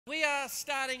We are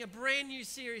starting a brand new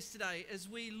series today as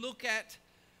we look at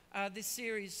this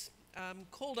series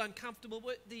called Uncomfortable.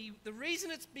 The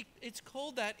reason it's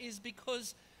called that is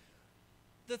because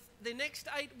the next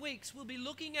 8 weeks we'll be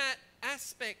looking at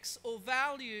aspects or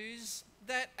values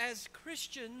that as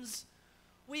Christians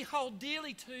we hold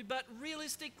dearly to, but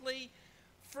realistically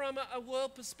from a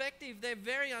world perspective they're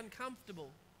very uncomfortable.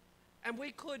 And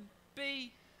we could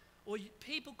be, or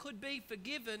people could be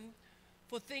forgiven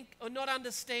for not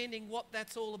understanding what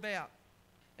that's all about.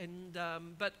 And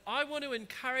but I want to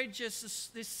encourage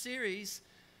us this series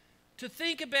to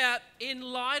think about in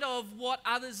light of what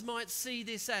others might see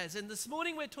this as. And this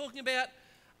morning we're talking about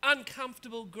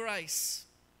uncomfortable grace.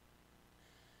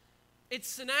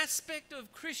 It's an aspect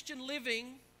of Christian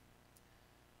living,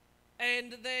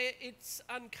 and it's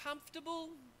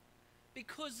uncomfortable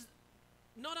because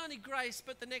not only grace,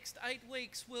 but the next 8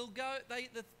 weeks will go.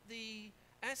 The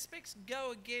aspects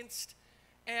go against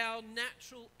our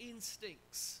natural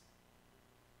instincts.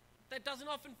 That doesn't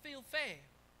often feel fair.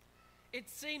 It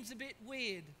seems a bit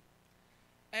weird,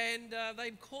 and they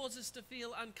cause us to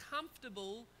feel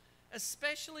uncomfortable,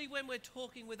 especially when we're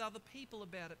talking with other people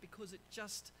about it, because it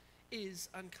just is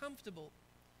uncomfortable,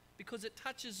 because it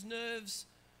touches nerves,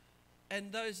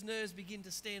 and those nerves begin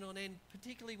to stand on end,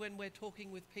 particularly when we're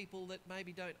talking with people that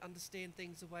maybe don't understand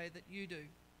things the way that you do.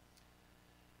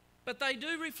 But they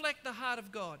do reflect the heart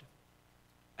of God.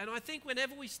 And I think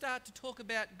whenever we start to talk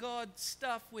about God's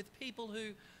stuff with people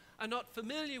who are not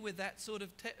familiar with that sort of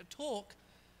talk,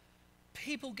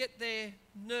 people get their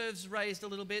nerves raised a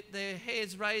little bit, their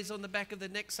hairs raised on the back of the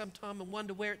neck sometime, and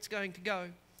wonder where it's going to go.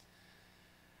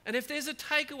 And if there's a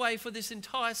takeaway for this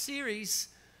entire series,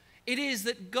 it is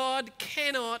that God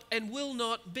cannot and will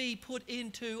not be put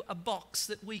into a box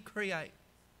that we create.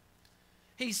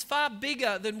 He's far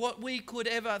bigger than what we could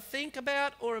ever think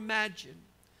about or imagine.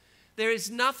 There is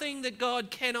nothing that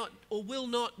God cannot or will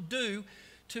not do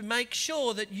to make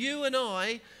sure that you and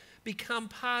I become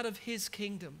part of His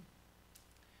kingdom.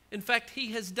 In fact,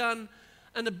 He has done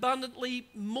an abundantly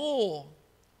more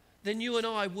than you and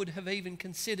I would have even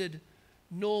considered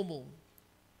normal.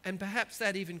 And perhaps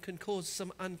that even can cause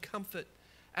some uncomfort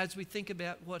as we think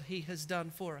about what He has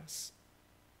done for us.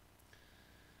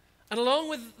 And along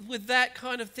with that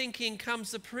kind of thinking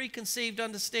comes the preconceived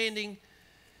understanding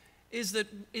is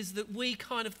that we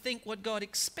kind of think what God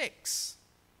expects.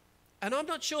 And I'm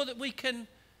not sure that we can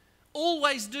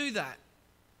always do that.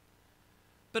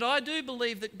 But I do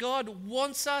believe that God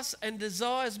wants us and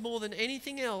desires more than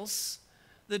anything else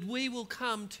that we will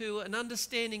come to an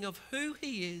understanding of who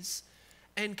He is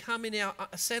and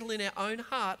settle in our own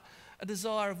heart a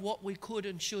desire of what we could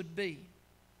and should be.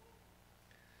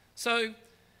 So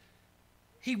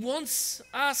He wants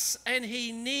us and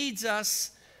He needs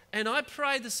us. And I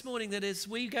pray this morning that as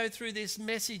we go through this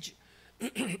message,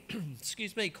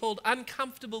 called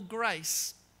Uncomfortable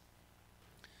Grace,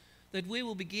 that we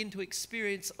will begin to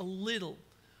experience a little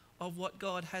of what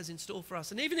God has in store for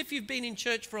us. And even if you've been in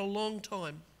church for a long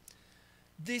time,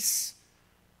 this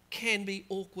can be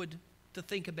awkward to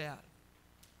think about,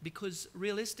 because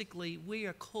realistically we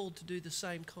are called to do the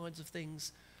same kinds of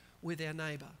things with our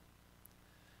neighbour.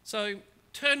 So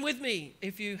turn with me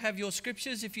if you have your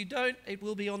scriptures. If you don't, it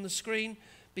will be on the screen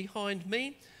behind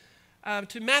me.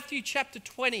 To Matthew chapter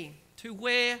 20, to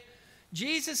where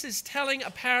Jesus is telling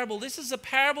a parable. This is a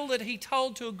parable that He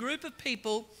told to a group of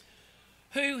people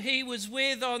who He was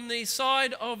with on the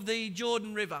side of the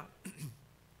Jordan River.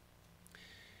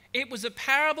 It was a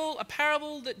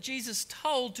parable that Jesus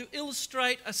told to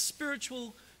illustrate a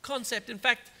spiritual concept. In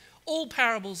fact, all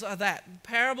parables are that.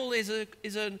 Parable is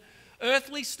an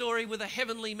earthly story with a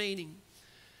heavenly meaning.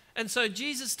 And so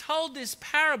Jesus told this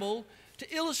parable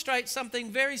to illustrate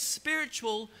something very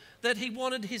spiritual that He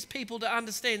wanted His people to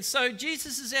understand. So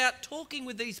Jesus is out talking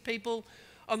with these people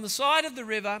on the side of the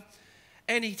river,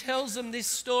 and He tells them this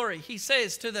story. He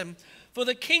says to them, "For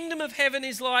the kingdom of heaven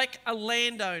is like a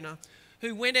landowner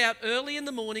who went out early in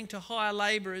the morning to hire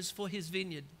labourers for his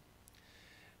vineyard.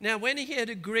 Now when he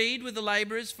had agreed with the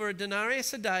labourers for a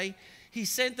denarius a day, he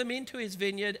sent them into his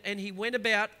vineyard, and he went out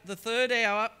about the third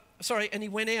hour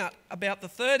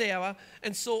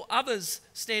and saw others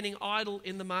standing idle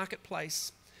in the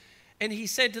marketplace. And he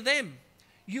said to them,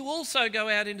 'You also go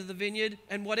out into the vineyard,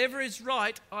 and whatever is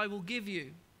right I will give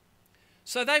you.'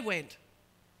 So they went.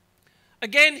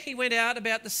 Again he went out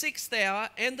about the 6th hour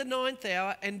and the 9th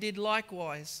hour and did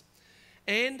likewise.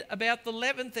 And about the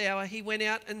 11th hour he went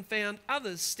out and found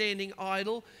others standing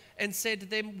idle, and said to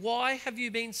them, 'Why have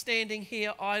you been standing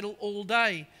here idle all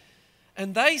day?'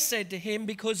 And they said to him,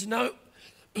 'Because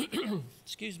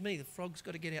excuse me, the frog's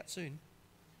got to get out soon.'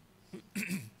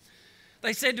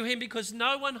 They said to him, because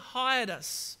no one hired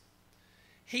us.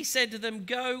 He said to them,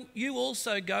 go, you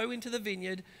also go into the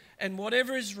vineyard, and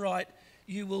whatever is right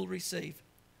you will receive.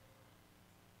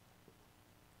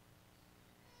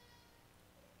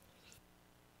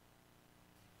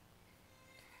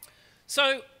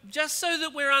 So, just so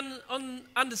that we're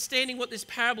understanding what this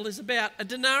parable is about, a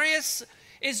denarius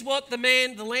is what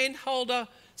the landholder,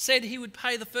 said he would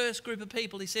pay the first group of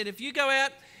people. He said, if you go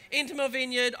out into my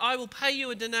vineyard, I will pay you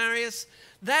a denarius.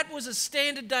 That was a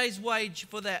standard day's wage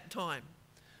for that time.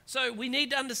 So we need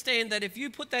to understand that if you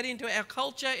put that into our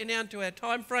culture and into our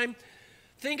time frame,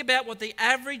 think about what the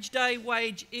average day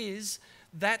wage is.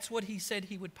 That's what he said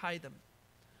he would pay them.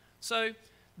 So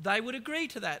they would agree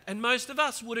to that, and most of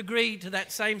us would agree to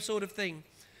that same sort of thing.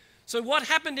 So what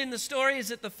happened in the story is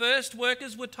that the first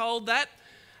workers were told that,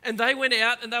 and they went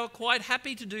out and they were quite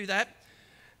happy to do that.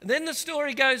 And then the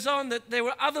story goes on that there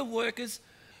were other workers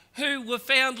who were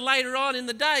found later on in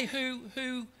the day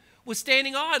who were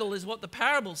standing idle, is what the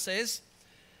parable says.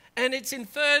 And it's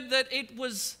inferred that it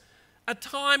was a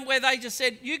time where they just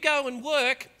said, you go and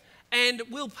work and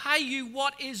we'll pay you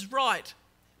what is right.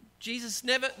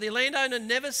 The landowner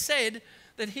never said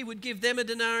that he would give them a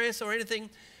denarius or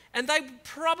anything. And they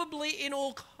probably, in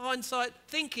all hindsight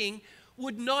thinking,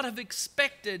 would not have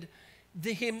expected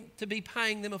him to be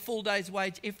paying them a full day's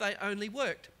wage if they only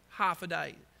worked half a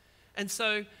day. And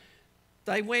so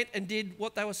they went and did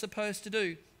what they were supposed to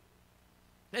do.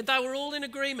 And they were all in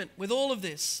agreement with all of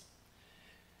this.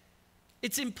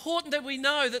 It's important that we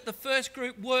know that the first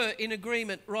group were in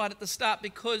agreement right at the start,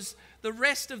 because the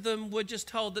rest of them were just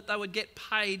told that they would get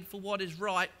paid for what is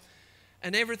right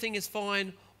and everything is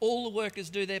fine. All the workers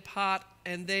do their part,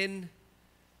 and then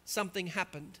something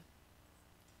happened.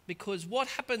 Because what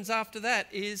happens after that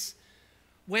is,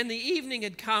 when the evening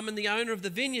had come and the owner of the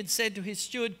vineyard said to his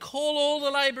steward, call all the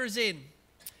labourers in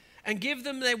and give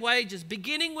them their wages,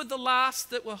 beginning with the last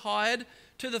that were hired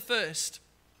to the first.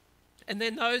 And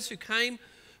then those who came,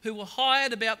 who were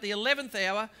hired about the 11th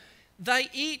hour, they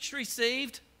each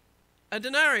received a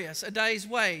denarius, a day's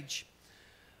wage.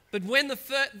 But when the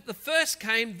first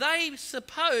came, they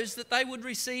supposed that they would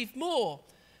receive more.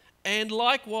 And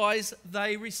likewise,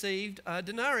 they received a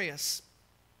denarius.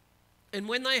 And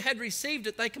when they had received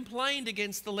it, they complained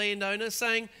against the landowner,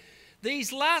 saying,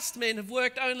 these last men have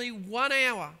worked only 1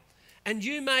 hour, and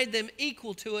you made them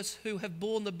equal to us who have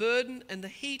borne the burden and the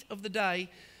heat of the day.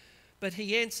 But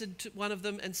he answered to one of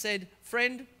them and said,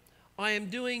 friend, I am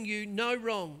doing you no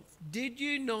wrong. Did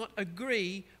you not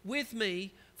agree with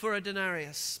me for a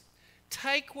denarius?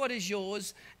 Take what is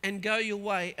yours and go your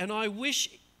way. And I wish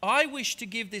to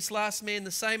give this last man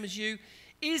the same as you.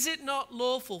 Is it not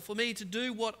lawful for me to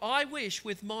do what I wish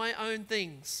with my own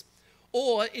things?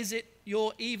 Or is it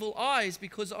your evil eyes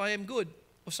because I am good?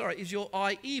 Is your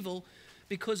eye evil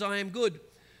because I am good?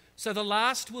 So the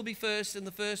last will be first and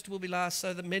the first will be last,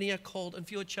 so that many are called and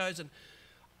few are chosen.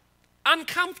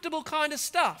 Uncomfortable kind of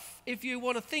stuff, if you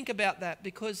want to think about that,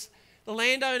 because the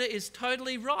landowner is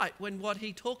totally right when what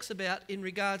he talks about in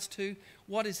regards to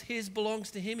what is his belongs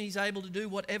to him. He's able to do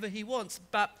whatever he wants,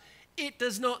 but it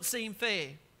does not seem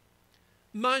fair.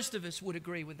 Most of us would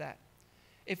agree with that.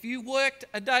 If you worked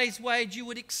a day's wage, you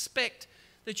would expect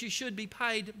that you should be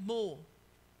paid more.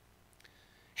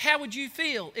 How would you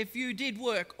feel if you did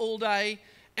work all day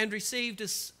and received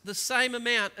the same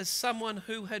amount as someone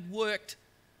who had worked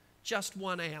just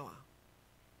 1 hour?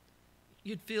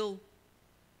 You'd feel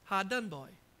hard done by.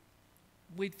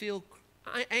 We'd feel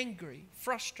angry,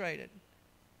 frustrated.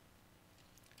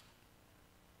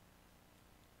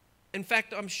 In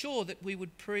fact, I'm sure that we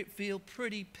would feel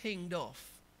pretty pinged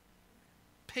off.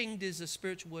 Pinged is a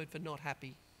spiritual word for not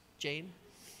happy, Jen.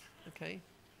 Okay?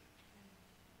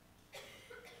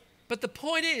 But the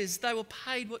point is, they were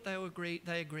paid what they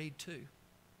agreed to.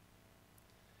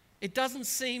 It doesn't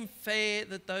seem fair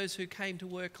that those who came to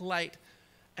work late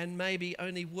and maybe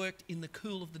only worked in the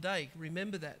cool of the day,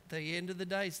 remember that, the end of the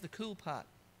day is the cool part,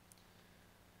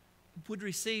 would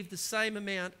receive the same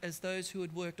amount as those who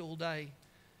had worked all day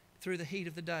through the heat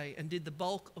of the day and did the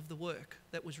bulk of the work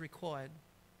that was required.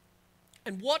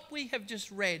 And what we have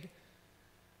just read,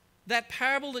 that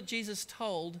parable that Jesus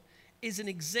told, is an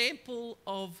example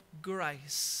of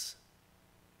grace.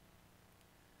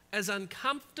 As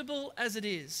uncomfortable as it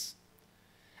is.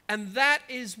 And that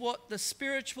is what the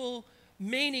spiritual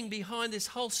meaning behind this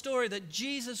whole story that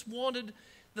Jesus wanted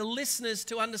the listeners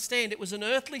to understand. It was an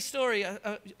earthly story,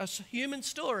 a human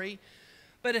story,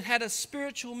 but it had a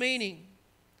spiritual meaning.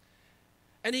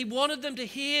 And he wanted them to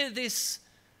hear this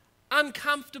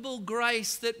uncomfortable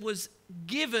grace that was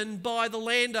given by the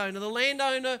landowner. The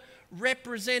landowner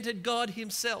represented God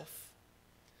himself.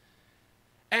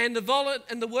 And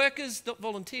the workers, not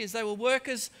volunteers, they were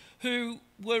workers who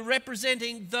were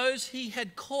representing those he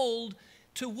had called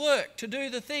to work, to do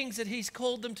the things that he's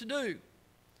called them to do.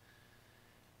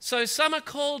 So some are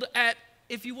called at,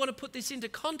 if you want to put this into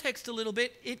context a little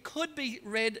bit, it could be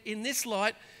read in this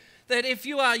light, that if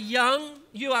you are young,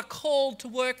 you are called to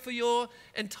work for your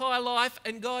entire life,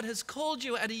 and God has called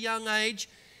you at a young age,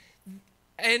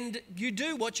 and you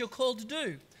do what you're called to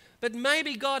do. But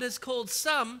maybe God has called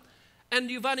some, and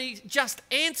you've only just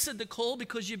answered the call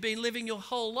because you've been living your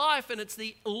whole life and it's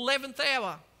the 11th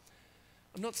hour.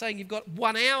 I'm not saying you've got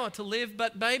 1 hour to live,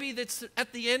 but maybe that's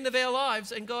at the end of our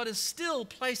lives and God is still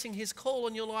placing his call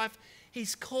on your life.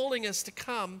 He's calling us to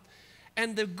come.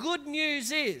 And the good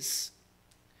news is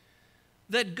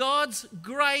that God's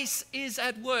grace is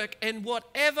at work, and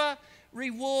whatever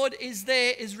reward is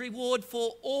there is reward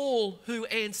for all who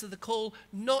answer the call,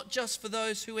 not just for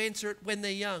those who answer it when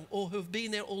they're young or who have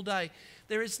been there all day.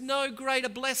 There is no greater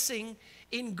blessing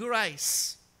in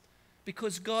grace,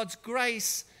 because God's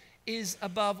grace is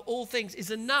above all things,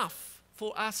 is enough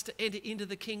for us to enter into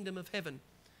the kingdom of heaven.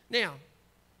 Now,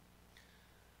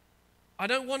 I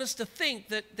don't want us to think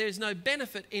that there's no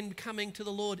benefit in coming to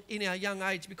the Lord in our young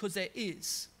age, because there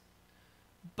is.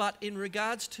 But in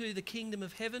regards to the kingdom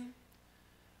of heaven,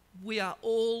 we are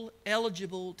all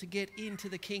eligible to get into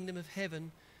the kingdom of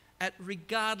heaven at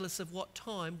regardless of what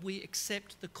time we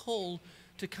accept the call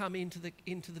to come into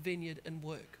the vineyard and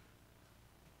work.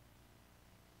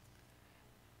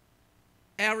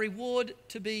 Our reward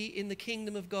to be in the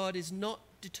kingdom of God is not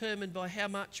determined by how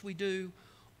much we do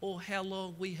or how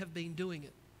long we have been doing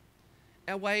it.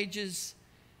 Our wages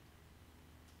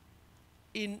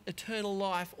in eternal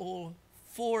life, or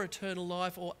for eternal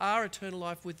life, or our eternal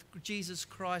life with Jesus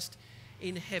Christ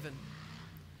in heaven.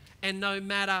 And no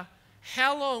matter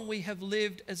how long we have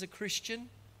lived as a Christian,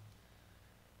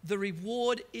 the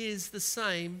reward is the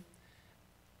same,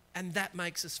 and that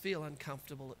makes us feel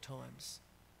uncomfortable at times.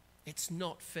 It's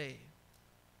not fair.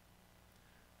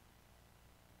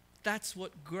 That's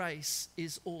what grace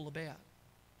is all about.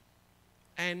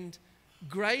 And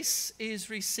grace is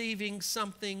receiving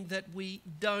something that we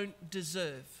don't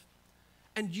deserve.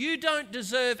 And you don't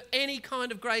deserve any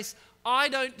kind of grace. I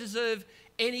don't deserve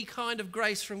any kind of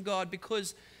grace from God,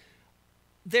 because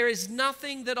there is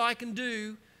nothing that I can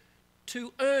do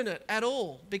to earn it at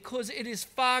all, because it is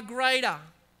far greater.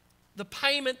 The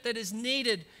payment that is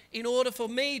needed in order for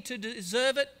me to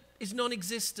deserve it is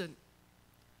non-existent.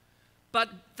 But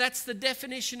that's the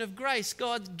definition of grace.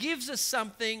 God gives us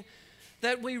something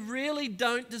that we really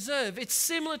don't deserve. It's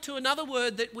similar to another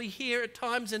word that we hear at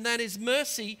times, and that is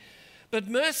mercy. But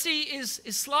mercy is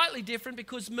slightly different,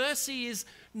 because mercy is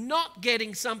not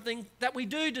getting something that we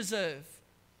do deserve.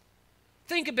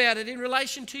 Think about it in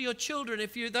relation to your children.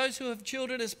 If you're those who have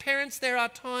children, as parents, there are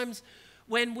times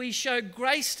when we show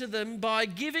grace to them by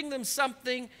giving them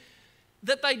something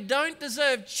that they don't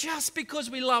deserve just because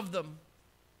we love them.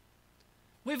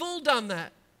 We've all done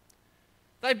that.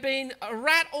 They've been a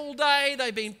rat all day,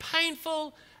 they've been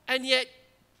painful, and yet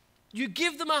you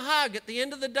give them a hug at the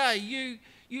end of the day.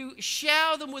 You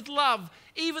shower them with love,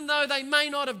 even though they may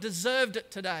not have deserved it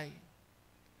today.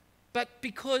 But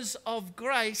because of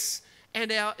grace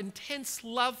and our intense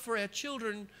love for our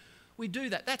children, we do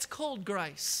that. That's called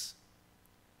grace.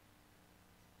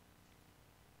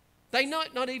 They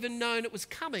might not even known it was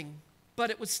coming, but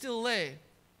it was still there.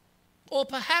 Or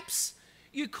perhaps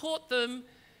you caught them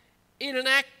in an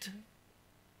act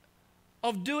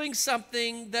of doing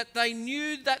something that they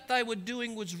knew that they were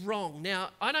doing was wrong.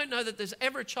 Now, I don't know that there's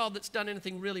ever a child that's done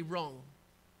anything really wrong.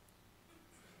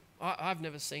 I've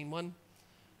never seen one.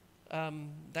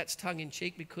 That's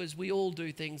tongue-in-cheek, because we all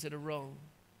do things that are wrong.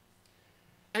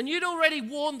 And you'd already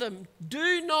warned them,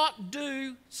 do not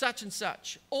do such and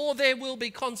such, or there will be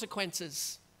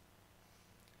consequences.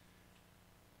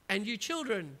 And you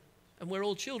children, and we're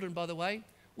all children, by the way,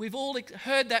 we've all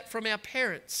heard that from our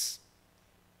parents.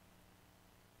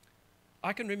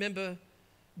 I can remember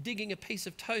digging a piece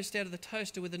of toast out of the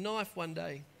toaster with a knife one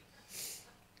day.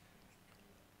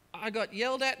 I got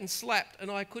yelled at and slapped, and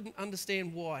I couldn't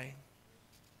understand why.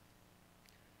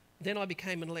 Then I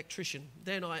became an electrician.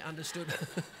 Then I understood.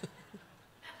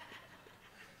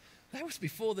 That was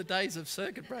before the days of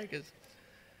circuit breakers.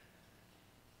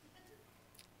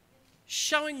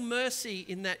 Showing mercy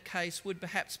in that case would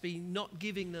perhaps be not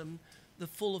giving them the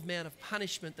full amount of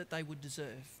punishment that they would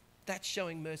deserve. That's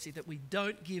showing mercy, that we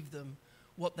don't give them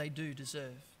what they do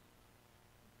deserve.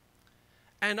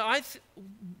 And I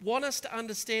want us to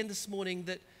understand this morning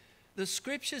that the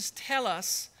scriptures tell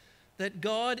us that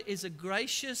God is a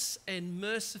gracious and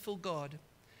merciful God,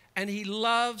 and he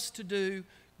loves to do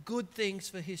good things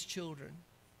for his children.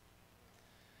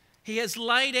 He has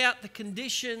laid out the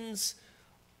conditions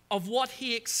of what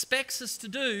he expects us to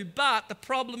do, but the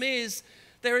problem is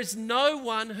there is no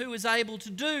one who is able to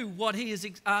do what he has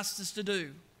asked us to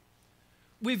do.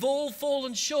 We've all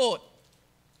fallen short.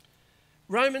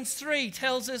 Romans 3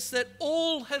 tells us that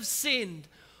all have sinned.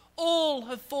 All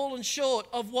have fallen short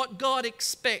of what God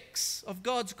expects, of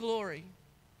God's glory.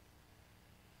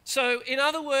 So, in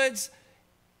other words,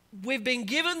 we've been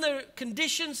given the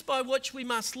conditions by which we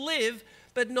must live,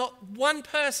 but not one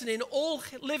person in all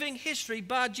living history,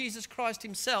 bar Jesus Christ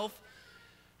himself,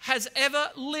 has ever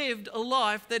lived a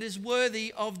life that is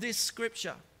worthy of this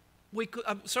scripture. We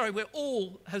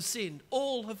all have sinned.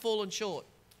 All have fallen short.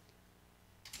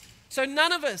 So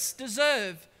none of us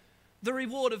deserve the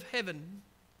reward of heaven.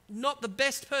 Not the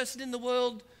best person in the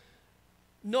world,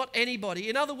 not anybody.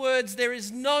 In other words, there is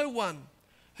no one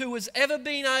who has ever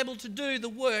been able to do the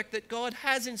work that God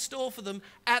has in store for them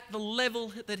at the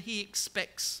level that he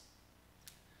expects.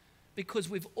 Because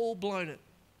we've all blown it.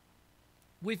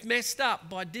 We've messed up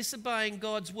by disobeying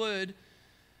God's word,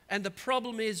 and the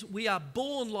problem is we are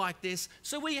born like this,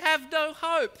 so we have no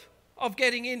hope of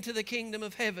getting into the kingdom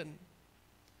of heaven.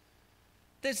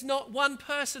 There's not one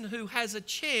person who has a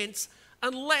chance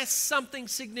unless something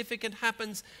significant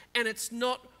happens, and it's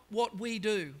not what we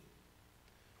do.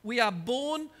 We are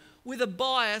born with a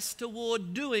bias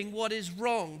toward doing what is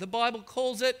wrong. The Bible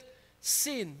calls it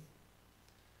sin.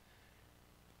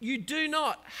 You do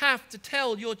not have to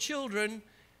tell your children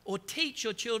or teach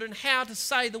your children how to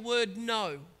say the word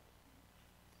no.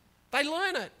 They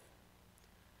learn it.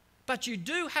 But you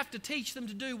do have to teach them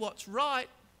to do what's right.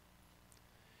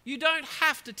 You don't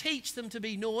have to teach them to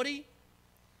be naughty.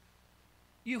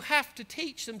 You have to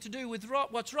teach them to do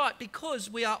what's right, because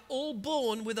we are all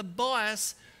born with a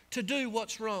bias to do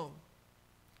what's wrong.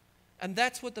 And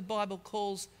that's what the Bible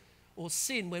calls or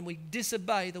sin, when we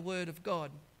disobey the word of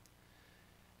God.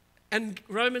 And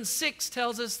Romans 6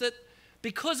 tells us that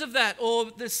because of that, or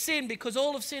the sin, because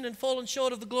all have sinned and fallen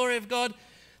short of the glory of God,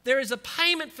 there is a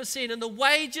payment for sin, and the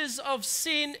wages of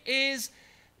sin is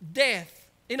death.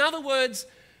 In other words,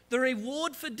 the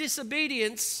reward for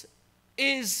disobedience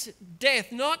is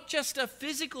death, not just a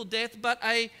physical death, but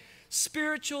a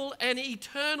spiritual and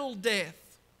eternal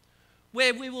death,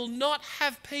 where we will not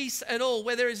have peace at all,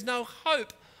 where there is no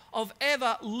hope of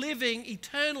ever living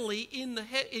eternally in the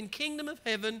kingdom of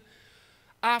heaven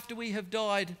after we have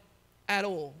died at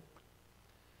all.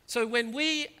 So when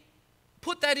we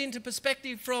put that into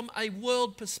perspective from a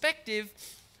world perspective,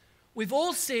 we've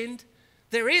all sinned,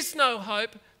 there is no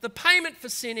hope. The payment for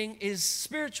sinning is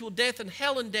spiritual death and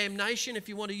hell and damnation, if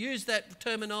you want to use that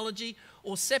terminology,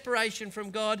 or separation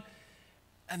from God,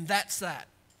 and that's that.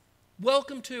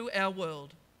 Welcome to our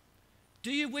world.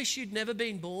 Do you wish you'd never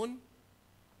been born?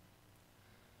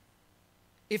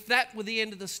 If that were the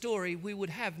end of the story, we would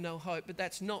have no hope, but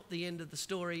that's not the end of the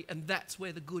story, and that's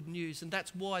where the good news, and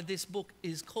that's why this book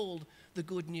is called The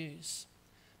Good News,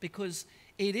 because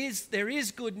there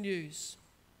is good news.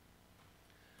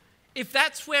 If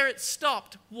that's where it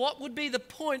stopped, what would be the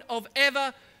point of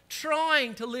ever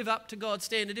trying to live up to God's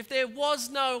standard? If there was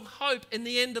no hope in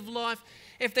the end of life,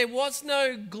 if there was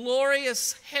no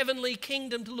glorious heavenly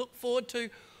kingdom to look forward to,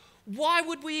 why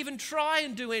would we even try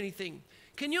and do anything?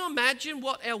 Can you imagine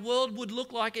what our world would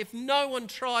look like if no one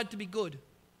tried to be good?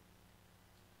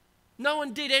 No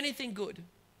one did anything good.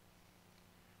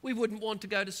 We wouldn't want to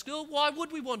go to school. Why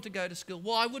would we want to go to school?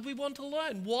 Why would we want to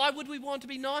learn? Why would we want to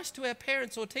be nice to our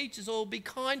parents or teachers or be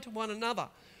kind to one another?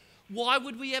 Why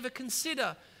would we ever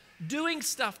consider doing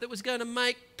stuff that was going to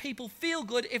make people feel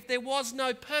good if there was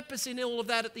no purpose in all of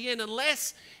that at the end,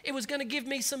 unless it was going to give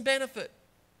me some benefit?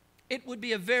 It would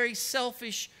be a very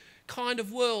selfish kind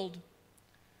of world.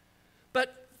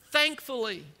 But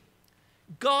thankfully,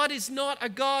 God is not a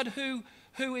God who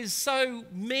is so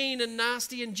mean and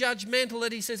nasty and judgmental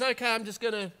that he says, okay, I'm just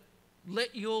going to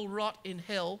let you all rot in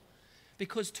hell.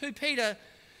 Because 2 Peter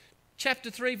chapter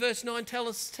 3 verse 9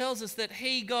 tells us that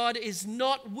he, God, is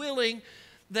not willing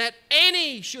that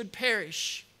any should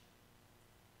perish,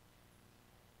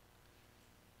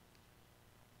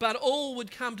 but all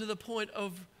would come to the point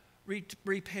of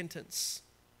repentance.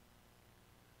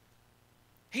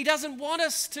 He doesn't want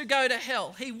us to go to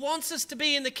hell. He wants us to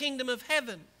be in the kingdom of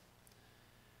heaven.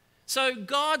 So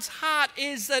God's heart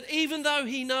is that even though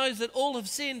he knows that all have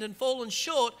sinned and fallen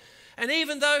short, and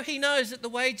even though he knows that the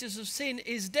wages of sin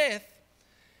is death,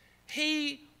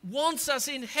 he wants us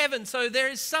in heaven. So there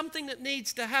is something that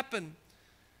needs to happen.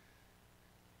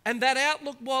 And that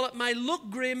outlook, while it may look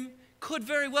grim, could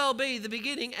very well be the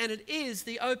beginning, and it is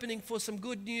the opening for some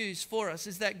good news for us,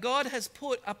 is that God has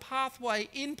put a pathway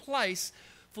in place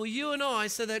for you and I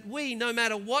so that we, no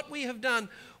matter what we have done,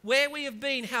 where we have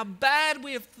been, how bad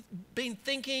we have been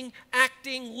thinking,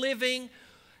 acting, living,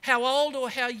 how old or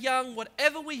how young,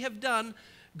 whatever we have done,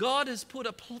 God has put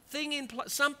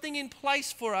something in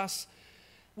place for us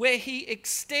where He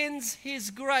extends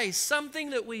His grace, something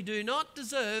that we do not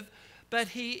deserve, but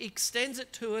He extends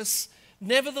it to us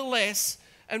nevertheless.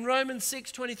 And Romans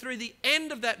 6:23, the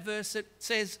end of that verse, it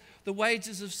says, the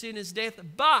wages of sin is death,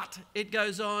 but it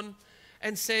goes on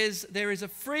and says there is a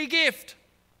free gift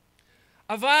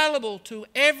available to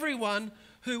everyone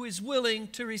who is willing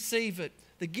to receive it.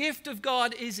 The gift of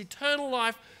God is eternal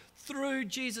life through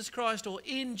Jesus Christ, or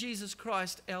in Jesus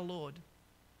Christ our Lord.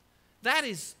 That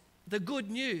is the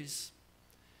good news.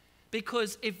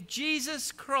 Because if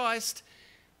Jesus Christ,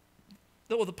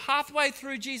 or the pathway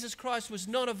through Jesus Christ was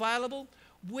not available,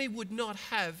 we would not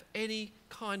have any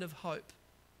kind of hope.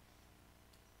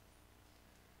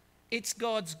 It's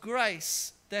God's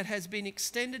grace that has been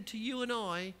extended to you and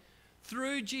I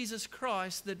through Jesus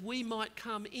Christ that we might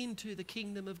come into the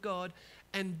kingdom of God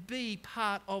and be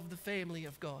part of the family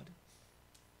of God.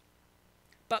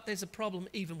 But there's a problem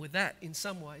even with that in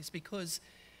some ways, because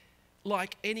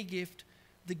like any gift,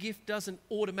 the gift doesn't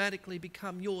automatically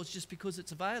become yours just because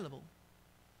it's available.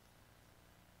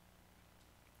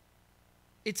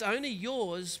 It's only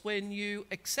yours when you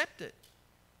accept it.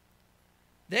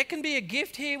 There can be a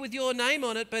gift here with your name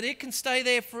on it, but it can stay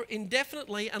there for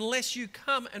indefinitely unless you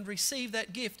come and receive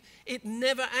that gift. It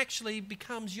never actually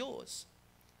becomes yours.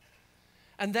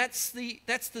 And that's the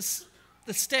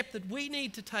step that we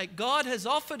need to take. God has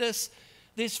offered us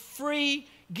this free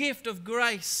gift of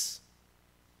grace.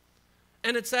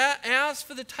 And it's ours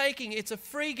for the taking. It's a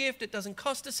free gift. It doesn't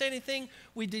cost us anything.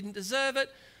 We didn't deserve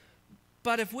it.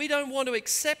 But if we don't want to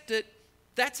accept it,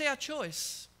 that's our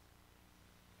choice.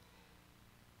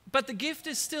 But the gift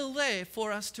is still there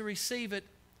for us to receive it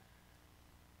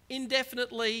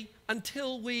indefinitely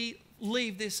until we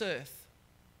leave this earth.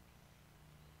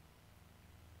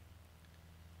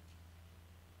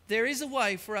 There is a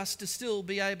way for us to still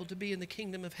be able to be in the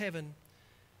kingdom of heaven,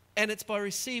 and it's by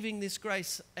receiving this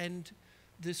grace, and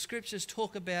the scriptures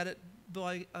talk about it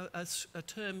by a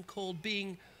term called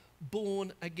being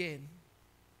born again.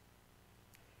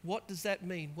 What does that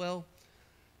mean? Well,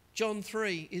 John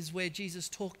 3 is where Jesus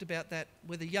talked about that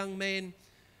with a young man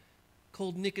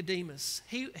called Nicodemus.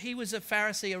 He was a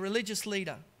Pharisee, a religious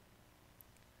leader.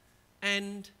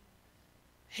 And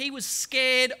he was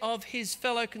scared of his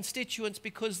fellow constituents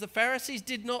because the Pharisees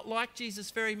did not like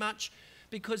Jesus very much,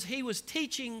 because he was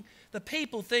teaching the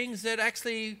people things that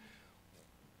actually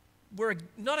were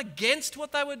not against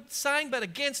what they were saying, but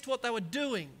against what they were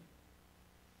doing.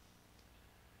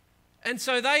 And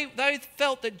so they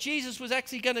felt that Jesus was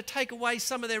actually going to take away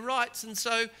some of their rights, and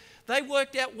so they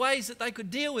worked out ways that they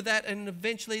could deal with that, and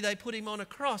eventually they put him on a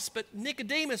cross. But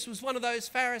Nicodemus was one of those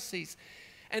Pharisees,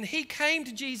 and he came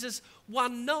to Jesus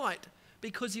one night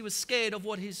because he was scared of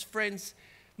what his friends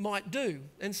might do.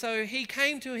 And so he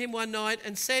came to him one night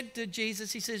and said to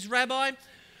Jesus, he says, "Rabbi,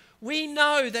 we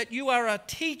know that you are a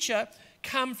teacher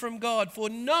come from God, for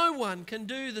no one can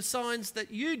do the signs that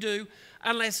you do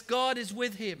unless God is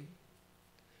with him."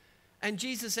 And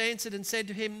Jesus answered and said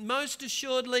to him, "Most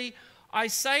assuredly, I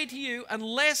say to you,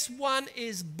 unless one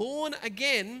is born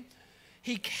again,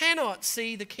 he cannot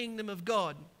see the kingdom of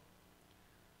God."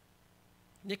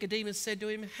 Nicodemus said to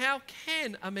him, "How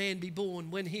can a man be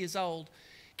born when he is old?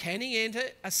 Can he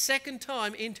enter a second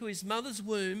time into his mother's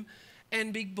womb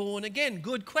and be born again?"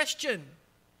 Good question.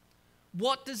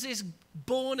 What does this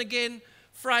born again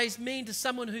phrase mean to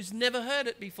someone who's never heard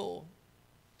it before?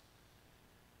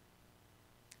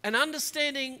 And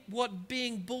understanding what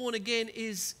being born again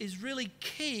is really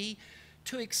key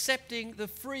to accepting the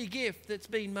free gift that's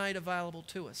been made available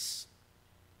to us.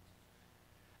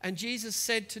 And Jesus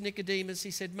said to Nicodemus, he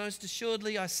said, "Most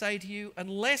assuredly I say to you,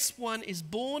 unless one is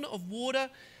born of water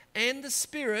and the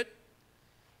Spirit,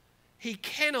 he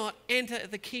cannot enter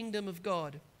the kingdom of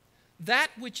God.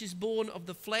 That which is born of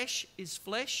the flesh is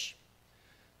flesh.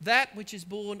 That which is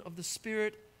born of the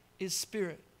Spirit is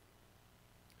spirit."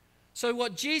 So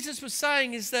what Jesus was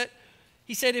saying is that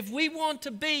he said, if we want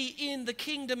to be in the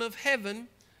kingdom of heaven,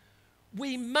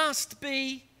 we must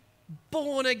be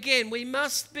born again. We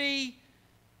must be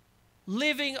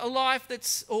living a life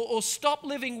that's, or stop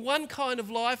living one kind of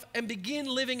life and begin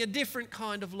living a different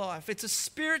kind of life. It's a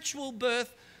spiritual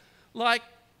birth, like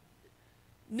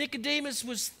Nicodemus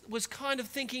was kind of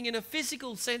thinking in a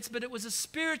physical sense, but it was a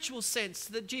spiritual sense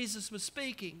that Jesus was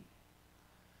speaking.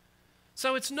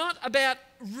 So it's not about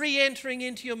re-entering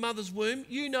into your mother's womb.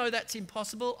 You know that's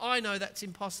impossible. I know that's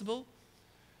impossible.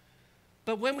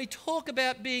 But when we talk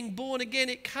about being born again,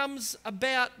 it comes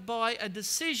about by a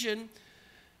decision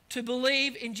to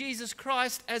believe in Jesus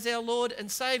Christ as our Lord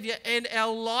and Saviour, and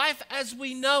our life as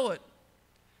we know it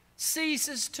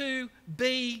ceases to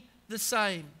be the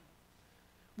same.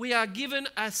 We are given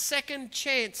a second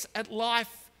chance at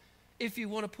life, if you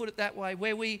want to put it that way,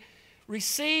 where we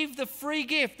receive the free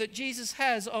gift that Jesus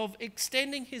has of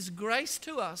extending his grace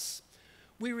to us.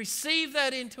 We receive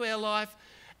that into our life,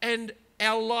 and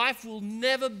our life will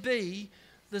never be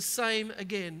the same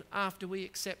again after we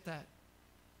accept that.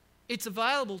 It's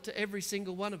available to every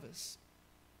single one of us.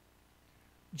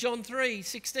 John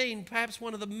 3:16, perhaps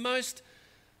one of the most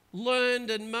learned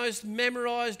and most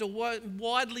memorized or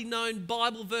widely known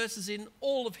Bible verses in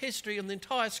all of history and the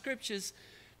entire scriptures.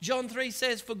 John 3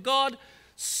 says, "For God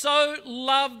so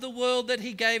loved the world that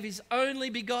he gave his only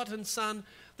begotten Son,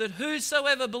 that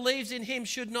whosoever believes in him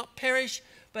should not perish,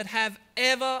 but have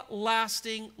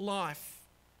everlasting life."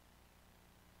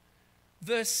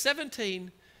 Verse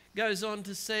 17 goes on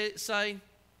to say,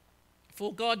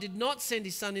 "For God did not send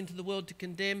his Son into the world to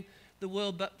condemn the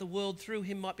world, but the world through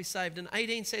him might be saved." And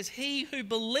 18 says, "He who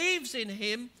believes in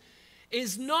him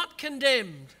is not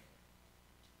condemned,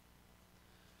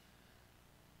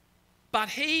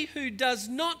 but he who does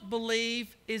not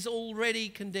believe is already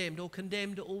condemned," or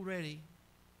condemned already,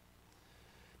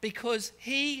 "because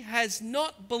he has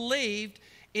not believed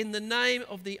in the name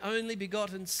of the only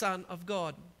begotten Son of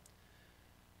God."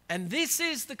 And this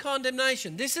is the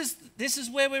condemnation. This is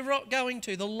where we're going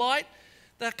to. The light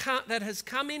that has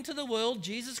come into the world,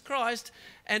 Jesus Christ,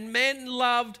 and men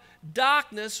loved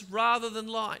darkness rather than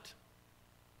light,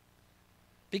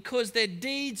 because their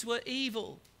deeds were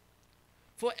evil.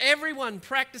 For everyone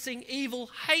practicing evil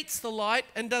hates the light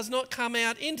and does not come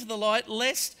out into the light,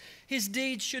 lest his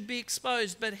deeds should be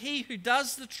exposed. But he who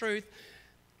does the truth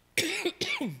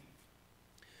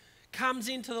comes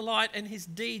into the light, and his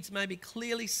deeds may be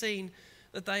clearly seen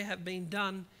that they have been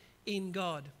done in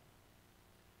God.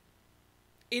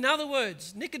 In other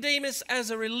words, Nicodemus, as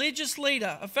a religious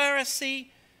leader, a Pharisee,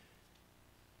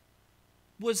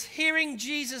 was hearing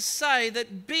Jesus say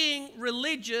that being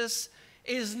religious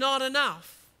is not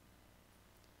enough.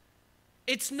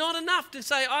 It's not enough to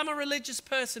say, "I'm a religious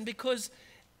person," because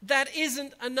that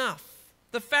isn't enough.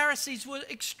 The Pharisees were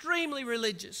extremely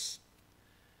religious.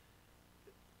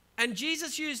 And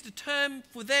Jesus used a term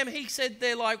for them. He said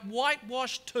they're like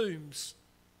whitewashed tombs.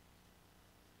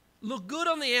 Look good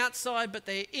on the outside, but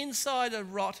their inside are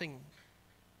rotting.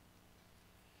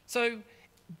 So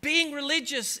being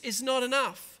religious is not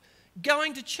enough.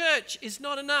 Going to church is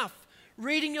not enough.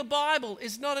 Reading your Bible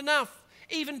is not enough.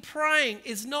 Even praying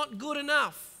is not good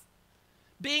enough.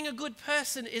 Being a good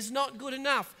person is not good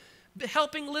enough.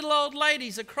 Helping little old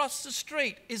ladies across the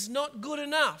street is not good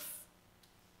enough.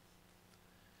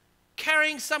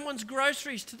 Carrying someone's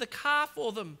groceries to the car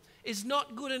for them is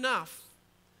not good enough.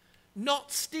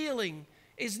 Not stealing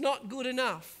is not good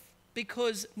enough,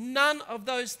 because none of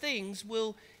those things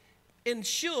will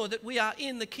ensure that we are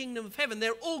in the kingdom of heaven.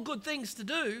 They're all good things to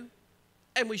do,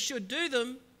 and we should do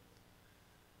them,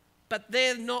 but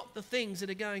they're not the things that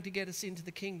are going to get us into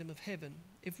the kingdom of heaven.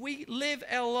 If we live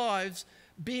our lives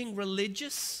being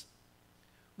religious,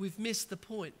 we've missed the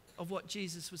point of what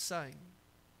Jesus was saying.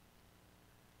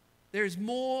 There is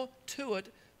more to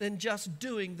it than just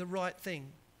doing the right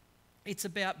thing. It's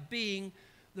about being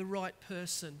the right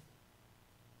person.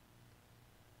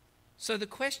 So the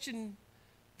question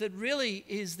that really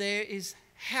is there is,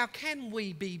 how can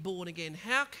we be born again?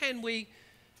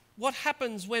 What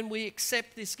happens when we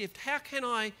accept this gift? How can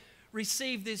I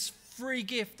receive this free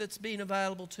gift that's been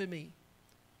available to me?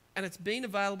 And it's been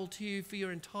available to you for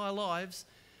your entire lives,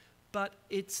 but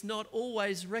it's not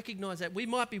always recognised that. We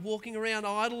might be walking around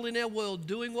idle in our world,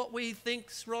 doing what we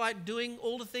think's right, doing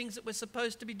all the things that we're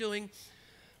supposed to be doing,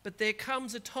 but there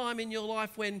comes a time in your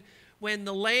life when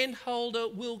the landowner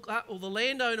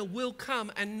will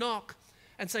come and knock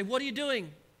and say, "What are you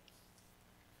doing?"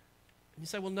 And you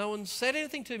say, "Well, no one's said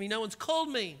anything to me, no one's called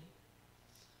me."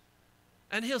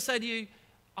 And he'll say to you,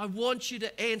 "I want you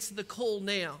to answer the call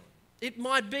now." It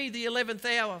might be the 11th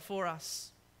hour for us.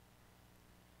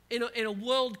 In a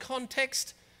world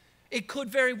context, it could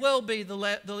very well be the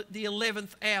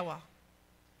 11th hour.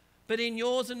 But in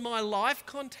yours and my life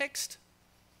context,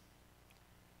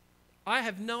 I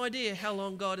have no idea how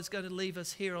long God is going to leave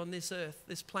us here on this earth,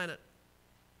 this planet.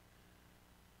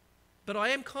 But I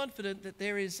am confident that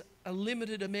there is a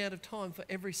limited amount of time for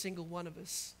every single one of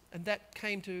us. And that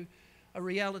came to a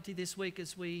reality this week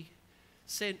as we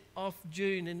sent off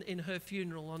June in her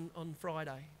funeral on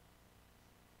Friday.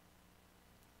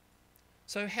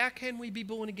 So how can we be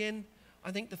born again?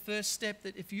 I think the first step,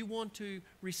 that if you want to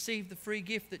receive the free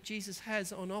gift that Jesus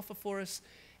has on offer for us,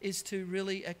 is to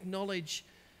really acknowledge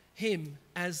him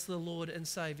as the Lord and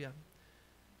Saviour.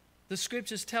 The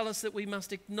scriptures tell us that we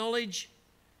must acknowledge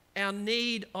our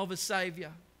need of a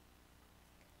Saviour.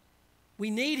 We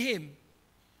need him.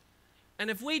 And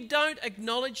if we don't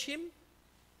acknowledge him,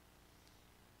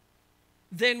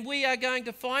 then we are going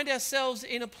to find ourselves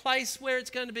in a place where it's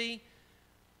going to be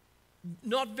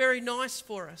not very nice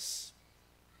for us.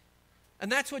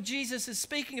 And that's what Jesus is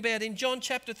speaking about in John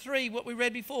chapter 3, what we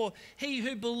read before. He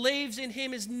who believes in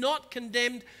him is not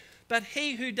condemned, but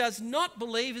he who does not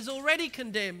believe is already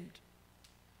condemned.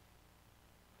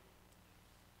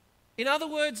 In other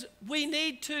words, we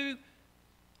need to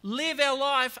live our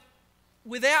life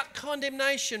without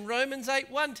condemnation. Romans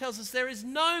 8:1 tells us there is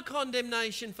no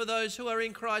condemnation for those who are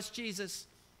in Christ Jesus.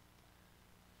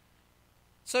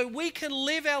 So we can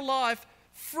live our life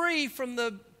free from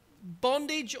the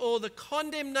bondage or the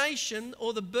condemnation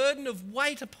or the burden of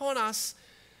weight upon us,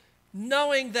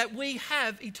 knowing that we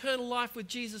have eternal life with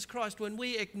Jesus Christ when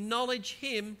we acknowledge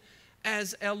him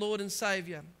as our Lord and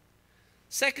Saviour.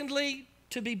 Secondly,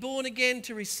 to be born again,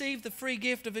 to receive the free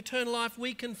gift of eternal life,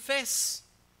 we confess.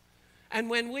 And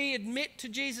when we admit to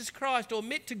Jesus Christ, or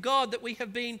admit to God that we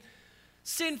have been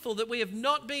sinful, that we have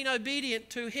not been obedient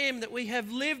to him, that we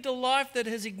have lived a life that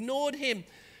has ignored him,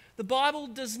 the Bible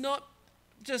does not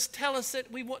just tell us that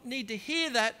we need to hear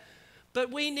that, but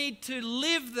we need to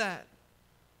live that.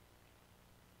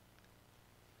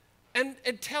 And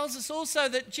it tells us also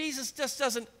that Jesus just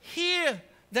doesn't hear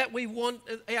that we want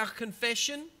our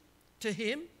confession to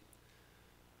him,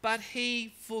 but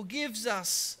he forgives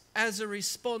us as a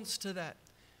response to that.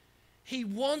 He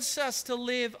wants us to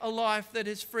live a life that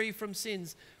is free from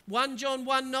sins. 1 John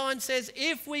 1:9 says,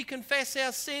 if we confess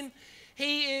our sin,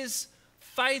 he is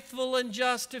faithful and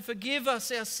just to forgive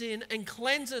us our sin and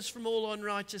cleanse us from all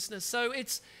unrighteousness. So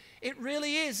it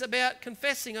really is about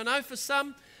confessing. I know for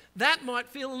some that might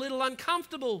feel a little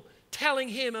uncomfortable, telling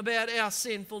him about our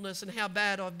sinfulness and how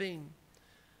bad I've been.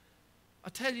 I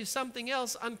tell you something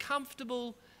else,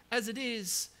 uncomfortable as it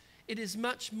is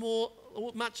much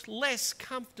less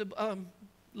comfortable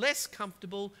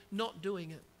not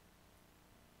doing it.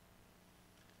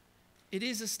 It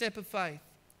is a step of faith.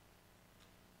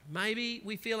 Maybe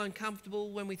we feel uncomfortable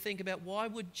when we think about, why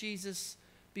would Jesus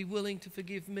be willing to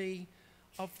forgive me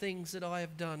of things that I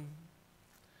have done?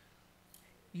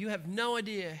 You have no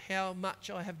idea how much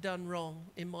I have done wrong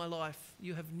in my life.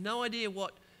 You have no idea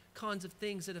what kinds of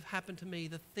things that have happened to me,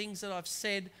 the things that I've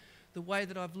said, the way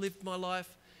that I've lived my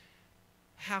life.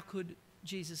 How could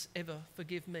Jesus ever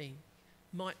forgive me?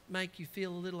 Might make you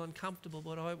feel a little uncomfortable,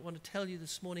 but I want to tell you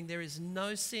this morning, there is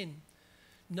no sin,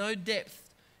 no depth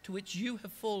to which you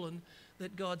have fallen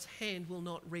that God's hand will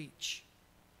not reach.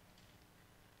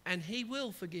 And he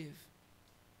will forgive.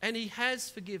 And he has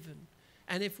forgiven.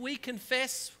 And if we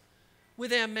confess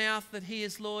with our mouth that he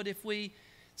is Lord, if we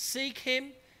seek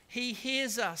him, he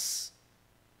hears us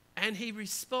and he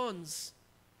responds.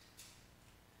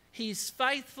 He is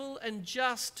faithful and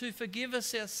just to forgive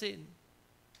us our sin.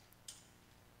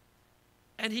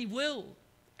 And he will,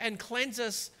 and cleanse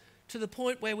us to the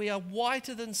point where we are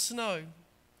whiter than snow.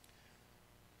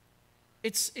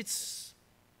 This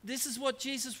is what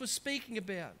Jesus was speaking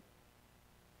about.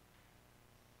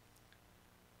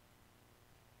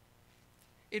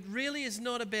 It really is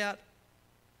not about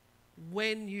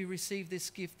when you receive this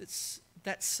gift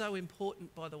that's so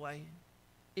important, by the way.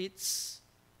 It's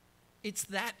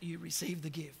that you receive the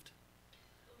gift.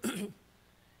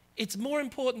 It's more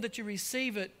important that you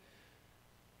receive it,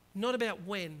 not about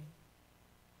when.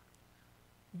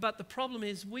 But the problem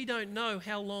is we don't know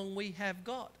how long we have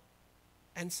got.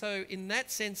 And so in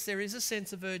that sense, there is a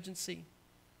sense of urgency.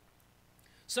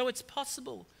 So it's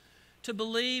possible to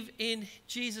believe in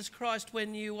Jesus Christ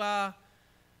when you are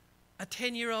a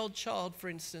 10-year-old child, for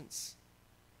instance.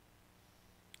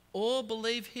 Or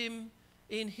believe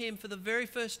in him for the very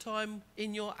first time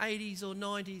in your 80s or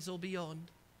 90s or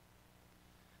beyond.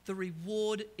 The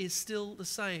reward is still the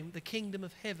same. The kingdom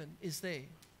of heaven is there.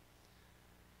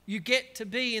 You get to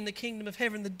be in the kingdom of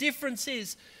heaven. The difference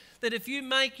is that if you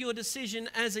make your decision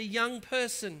as a young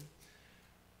person,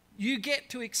 you get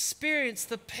to experience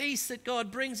the peace that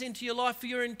God brings into your life for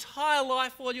your entire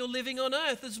life while you're living on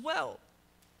earth as well.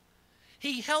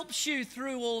 He helps you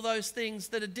through all those things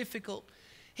that are difficult.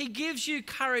 He gives you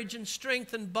courage and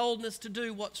strength and boldness to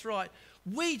do what's right.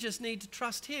 We just need to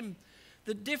trust him.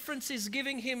 The difference is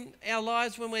giving him our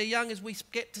lives when we're young, as we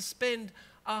get to spend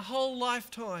our whole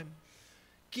lifetime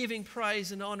giving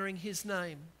praise and honouring his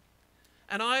name.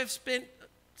 And I have spent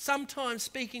some time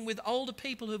speaking with older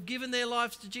people who have given their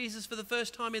lives to Jesus for the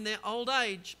first time in their old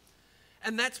age.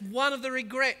 And that's one of the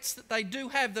regrets that they do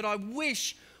have, that I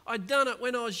wish I'd done it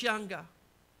when I was younger.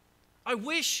 I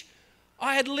wish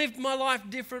I had lived my life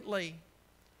differently.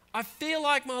 I feel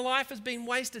like my life has been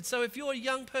wasted. So if you're a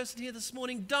young person here this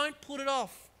morning, don't put it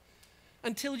off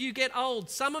until you get old.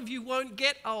 Some of you won't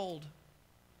get old.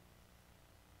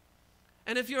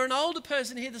 And if you're an older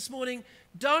person here this morning,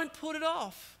 don't put it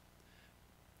off.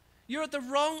 You're at the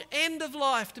wrong end of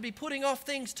life to be putting off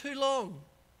things too long.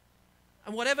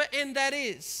 And whatever end that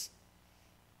is.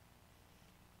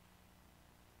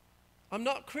 I'm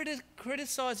not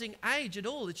criticizing age at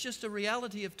all. It's just a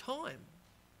reality of time.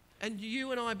 And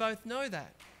you and I both know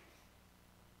that.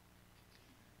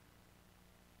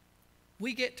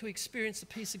 We get to experience the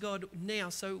peace of God now.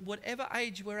 So whatever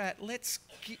age we're at, let's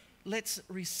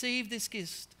receive this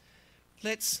gift.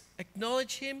 Let's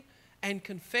acknowledge him and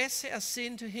confess our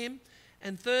sin to him.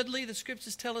 And thirdly, the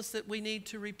scriptures tell us that we need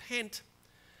to repent.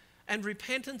 And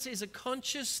repentance is a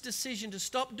conscious decision to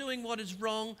stop doing what is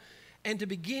wrong and to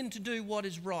begin to do what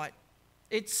is right.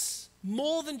 It's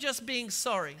more than just being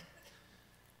sorry.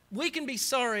 We can be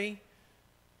sorry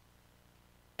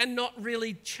and not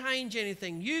really change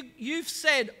anything. You've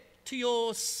said to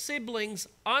your siblings,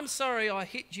 I'm sorry I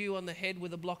hit you on the head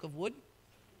with a block of wood.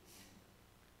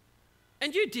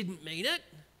 And you didn't mean it.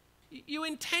 You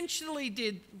intentionally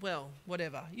did, well,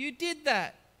 whatever. You did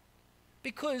that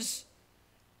because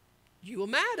you were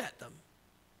mad at them.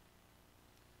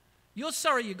 You're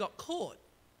sorry you got caught.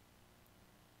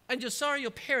 And you're sorry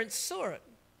your parents saw it.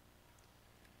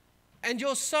 And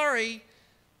you're sorry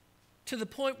to the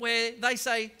point where they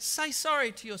say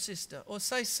sorry to your sister or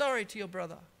say sorry to your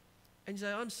brother. And you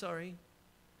say, I'm sorry,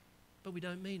 but we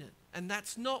don't mean it. And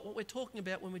that's not what we're talking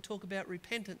about when we talk about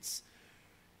repentance.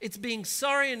 It's being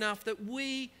sorry enough that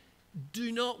we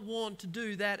do not want to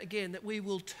do that again, that we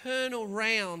will turn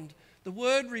around. The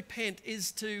word repent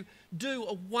is to do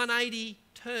a 180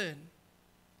 turn,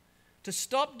 to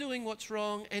stop doing what's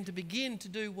wrong and to begin to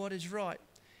do what is right.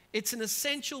 It's an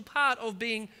essential part of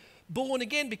being born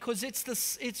again because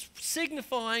it's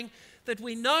signifying that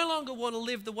we no longer want to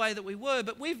live the way that we were,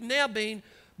 but we've now been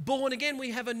born again.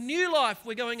 We have a new life.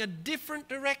 We're going a different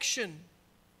direction.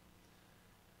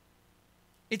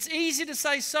 It's easy to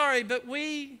say sorry, but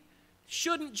we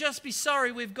shouldn't just be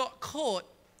sorry we've got caught.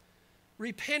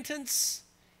 Repentance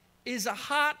is a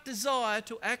heart desire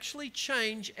to actually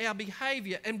change our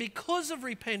behavior. And because of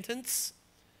repentance,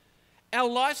 our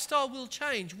lifestyle will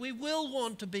change. We will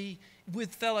want to be in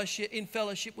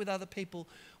fellowship with other people.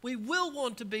 We will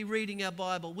want to be reading our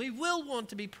Bible. We will want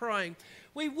to be praying.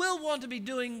 We will want to be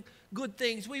doing good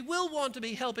things. We will want to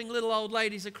be helping little old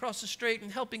ladies across the street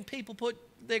and helping people put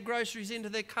their groceries into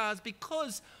their cars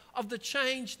because of the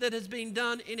change that has been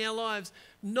done in our lives,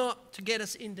 not to get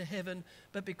us into heaven,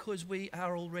 but because we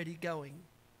are already going.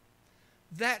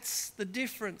 That's the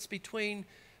difference between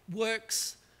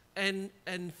works and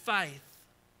faith,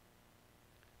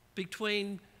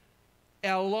 between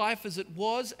our life as it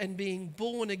was and being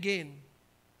born again.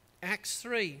 Acts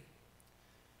 3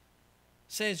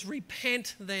 says,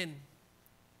 repent then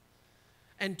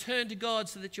and turn to God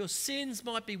so that your sins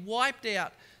might be wiped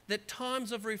out, that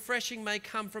times of refreshing may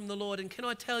come from the Lord. And can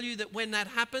I tell you that when that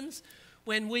happens,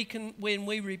 when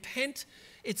we repent,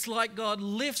 it's like God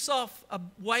lifts off a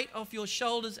weight off your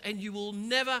shoulders and you will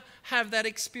never have that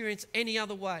experience any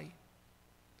other way.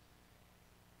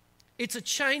 It's a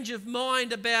change of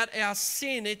mind about our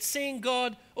sin. It's seeing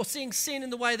God or seeing sin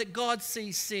in the way that God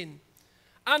sees sin.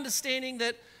 Understanding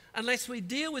that unless we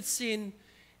deal with sin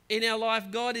in our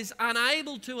life, God is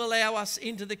unable to allow us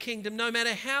into the kingdom, no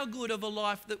matter how good of a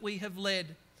life that we have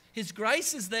led. His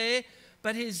grace is there,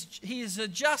 but He is a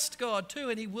just God too,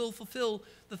 and He will fulfill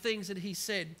the things that He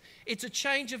said. It's a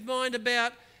change of mind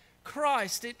about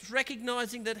Christ. It's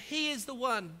recognizing that He is the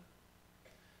one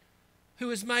who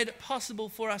has made it possible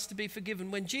for us to be forgiven.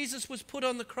 When Jesus was put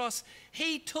on the cross,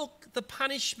 He took the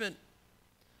punishment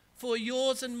for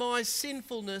yours and my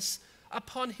sinfulness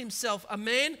upon Himself. A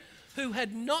man who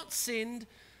had not sinned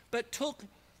but took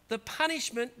the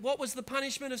punishment. What was the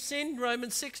punishment of sin?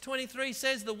 Romans 6:23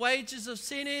 says the wages of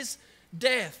sin is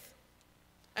death.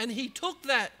 And He took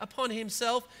that upon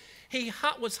Himself. He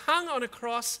was hung on a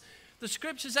cross. The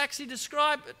scriptures actually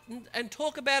describe it and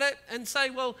talk about it and say,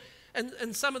 well,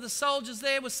 and some of the soldiers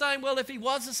there were saying, well, if He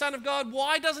was the Son of God,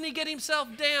 why doesn't He get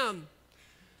Himself down?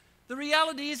 The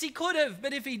reality is He could have,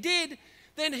 but if He did,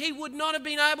 then He would not have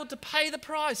been able to pay the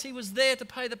price. He was there to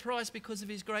pay the price because of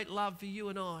His great love for you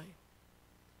and I.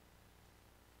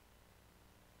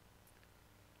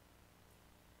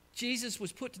 Jesus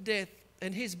was put to death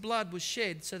and his blood was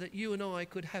shed so that you and I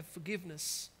could have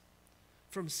forgiveness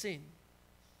from sin.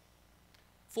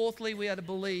 Fourthly, we are to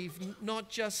believe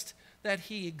not just that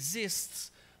he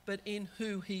exists, but in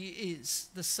who he is,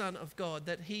 the Son of God.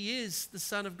 That he is the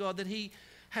Son of God, that he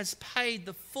has paid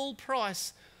the full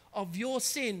price of your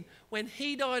sin. When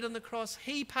he died on the cross,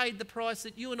 he paid the price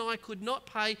that you and I could not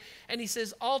pay. And he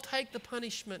says, I'll take the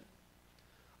punishment.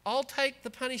 I'll take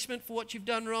the punishment for what you've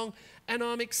done wrong, and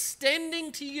I'm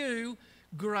extending to you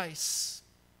grace.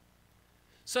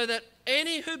 So that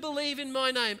any who believe in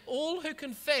my name, all who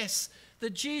confess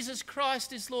that Jesus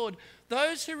Christ is Lord,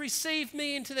 those who receive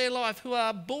me into their life, who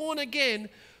are born again,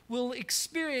 will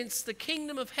experience the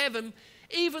kingdom of heaven.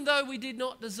 Even though we did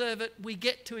not deserve it, we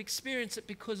get to experience it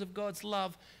because of God's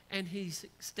love, and he's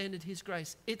extended his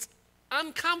grace. It's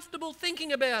uncomfortable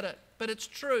thinking about it, but it's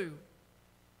true.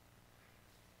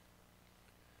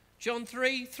 John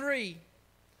 3:3.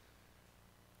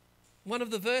 One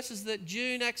of the verses that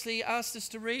June actually asked us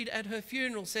to read at her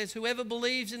funeral says, whoever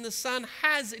believes in the Son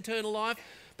has eternal life,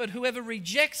 but whoever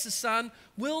rejects the Son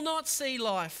will not see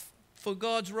life, for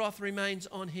God's wrath remains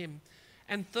on him.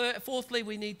 And fourthly,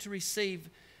 we need to receive.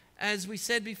 As we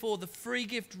said before, the free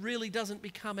gift really doesn't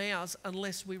become ours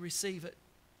unless we receive it.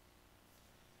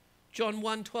 John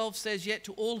 1:12 says, yet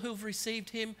to all who have received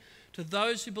him, to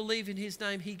those who believe in his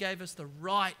name, he gave us the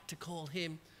right to call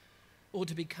him or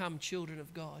to become children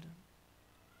of God.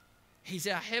 He's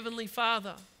our heavenly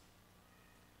Father,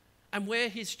 and we're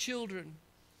his children.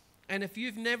 And if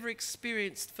you've never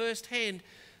experienced firsthand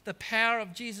the power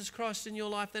of Jesus Christ in your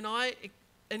life, then I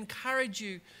encourage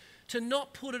you to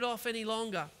not put it off any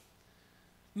longer.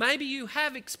 Maybe you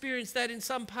have experienced that in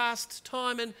some past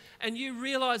time, and you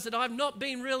realize that I've not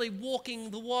been really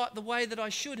walking the way that I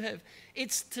should have.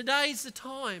 Today's the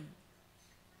time.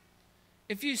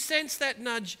 If you sense that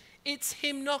nudge, it's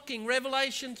him knocking.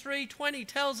 Revelation 3:20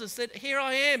 tells us that here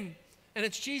I am, and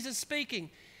it's Jesus speaking.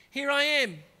 Here I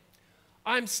am.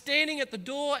 I'm standing at the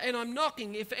door and I'm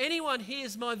knocking. If anyone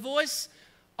hears my voice,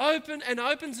 opens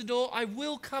the door, I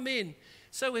will come in.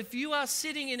 So if you are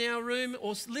sitting in our room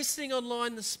or listening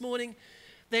online this morning,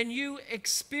 then you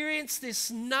experience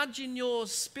this nudge in your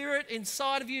spirit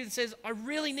inside of you that says, I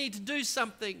really need to do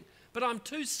something, but I'm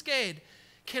too scared.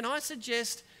 Can I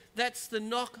suggest that's the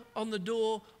knock on the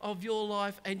door of your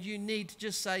life, and you need to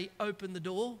just say, open the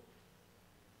door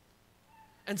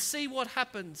and see what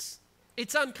happens.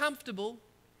 It's uncomfortable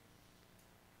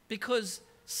because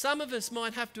some of us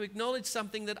might have to acknowledge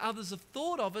something that others have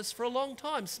thought of us for a long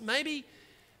time. Maybe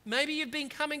you've been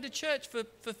coming to church for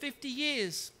 50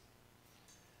 years,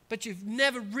 but you've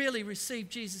never really received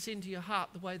Jesus into your heart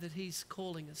the way that he's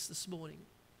calling us this morning.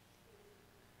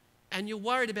 And you're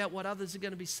worried about what others are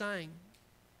going to be saying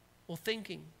or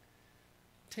thinking.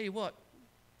 Tell you what,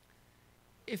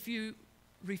 if you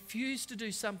refuse to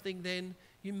do something, then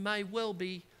you may well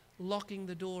be locking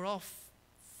the door off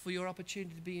for your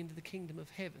opportunity to be into the kingdom of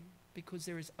heaven, because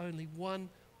there is only one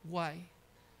way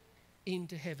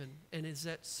into heaven, and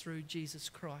that's through Jesus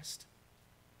Christ.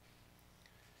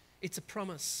 It's a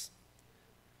promise.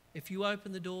 If you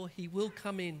open the door, he will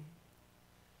come in.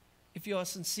 If you are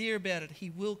sincere about it, he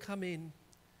will come in.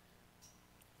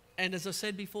 And as I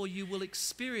said before, you will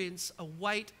experience a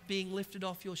weight being lifted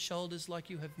off your shoulders like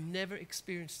you have never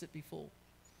experienced it before.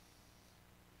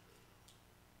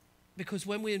 Because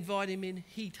when we invite him in,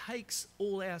 he takes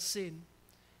all our sin.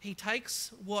 He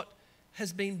takes what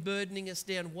has been burdening us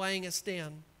down, weighing us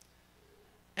down,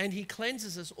 and he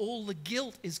cleanses us. All the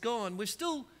guilt is gone. We've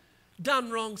still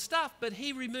done wrong stuff, but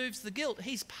he removes the guilt.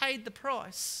 He's paid the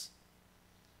price.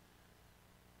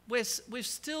 We're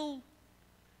still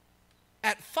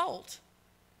at fault,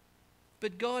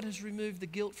 but God has removed the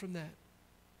guilt from that.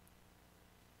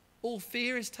 All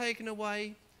fear is taken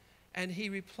away, and he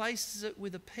replaces it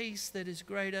with a peace that is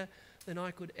greater than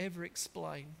I could ever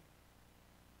explain.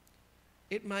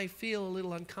 It may feel a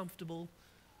little uncomfortable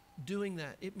doing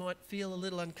that. It might feel a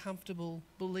little uncomfortable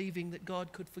believing that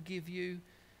God could forgive you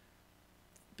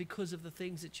because of the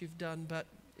things that you've done. But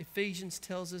Ephesians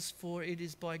tells us, for it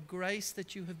is by grace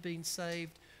that you have been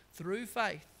saved through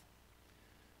faith,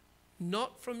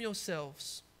 not from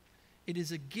yourselves. It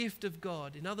is a gift of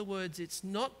God. In other words, it's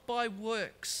not by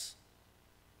works.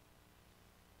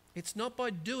 It's not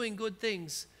by doing good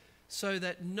things so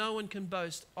that no one can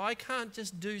boast. I can't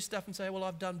just do stuff and say, well,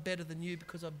 I've done better than you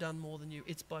because I've done more than you.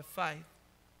 It's by faith.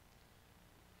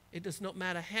 It does not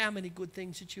matter how many good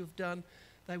things that you have done.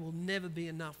 They will never be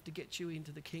enough to get you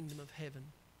into the kingdom of heaven.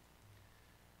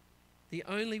 The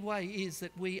only way is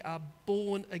that we are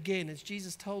born again, as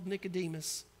Jesus told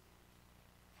Nicodemus.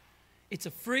 It's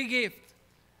a free gift.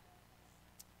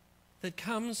 that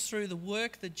comes through the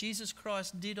work that Jesus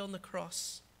Christ did on the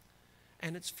cross.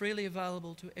 And it's freely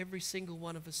available to every single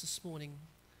one of us this morning.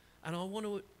 And I want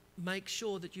to make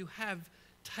sure that you have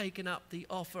taken up the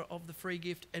offer of the free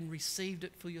gift and received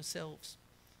it for yourselves.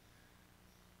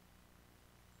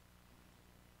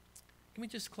 Can we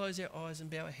just close our eyes and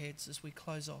bow our heads as we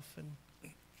close off? And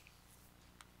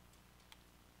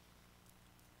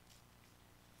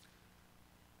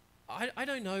I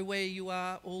don't know where you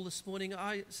are all this morning.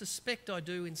 I suspect I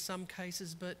do in some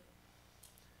cases, but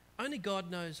only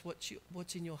God knows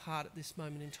what's in your heart at this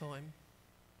moment in time.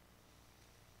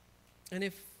 And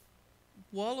if,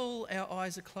 while all our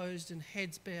eyes are closed and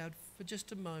heads bowed for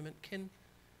just a moment,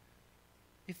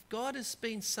 if God has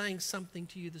been saying something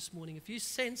to you this morning, if you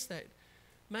sense that,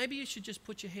 maybe you should just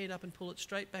put your hand up and pull it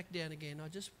straight back down again. I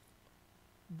just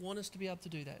want us to be able to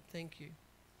do that. Thank you.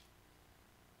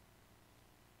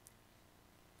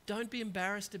 Don't be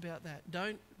embarrassed about that.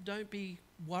 Don't be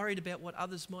worried about what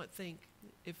others might think.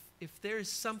 If there is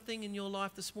something in your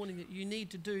life this morning that you need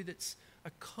to do that's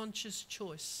a conscious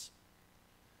choice,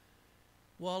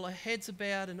 while our heads are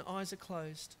bowed and eyes are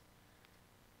closed,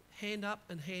 hand up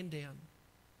and hand down.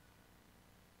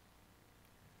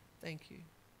 Thank you.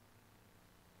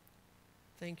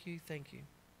 Thank you, thank you.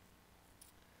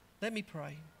 Let me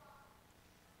pray.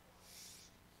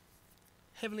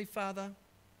 Heavenly Father,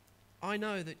 I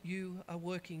know that you are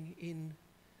working in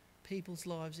people's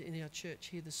lives in our church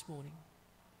here this morning.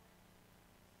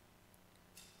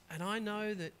 And I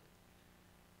know that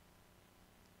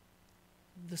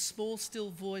the small,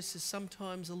 still voice is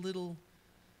sometimes a little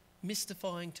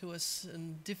mystifying to us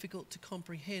and difficult to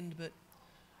comprehend, but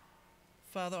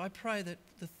Father, I pray that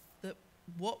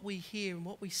what we hear and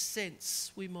what we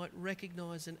sense, we might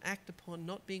recognise and act upon,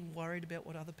 not being worried about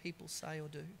what other people say or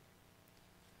do.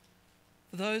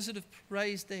 For those that have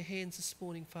raised their hands this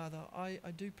morning, Father, I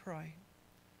do pray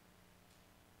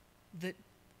that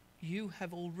you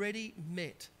have already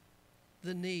met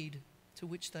the need to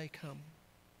which they come.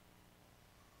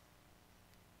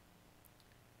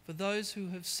 For those who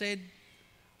have said,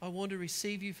 I want to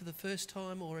receive you for the first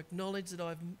time, or acknowledge that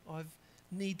I've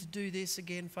need to do this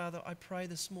again, Father, I pray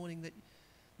this morning that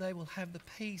they will have the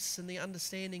peace and the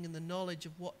understanding and the knowledge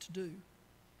of what to do.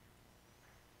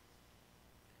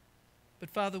 But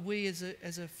Father, we as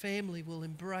a family will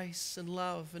embrace and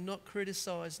love and not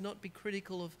criticise, not be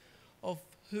critical of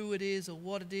who it is or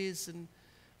what it is,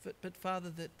 but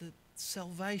Father, that the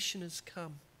salvation has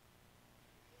come.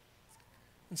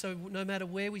 And so no matter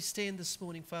where we stand this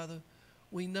morning, Father,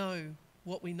 we know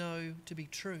what we know to be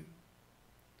true.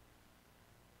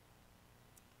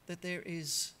 That there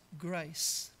is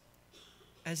grace,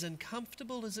 as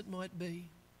uncomfortable as it might be,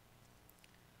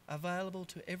 available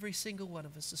to every single one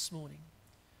of us this morning,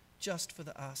 just for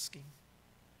the asking.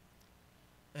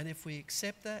 And if we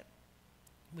accept that,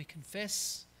 we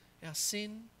confess our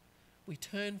sin, we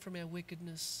turn from our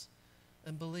wickedness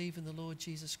and believe in the Lord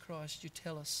Jesus Christ, you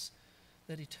tell us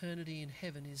that eternity in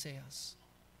heaven is ours.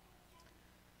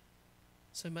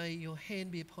 So may your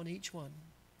hand be upon each one.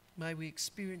 May we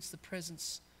experience the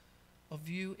presence of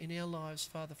you in our lives,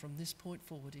 Father, from this point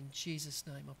forward. In Jesus'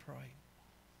 name I pray.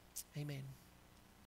 Amen.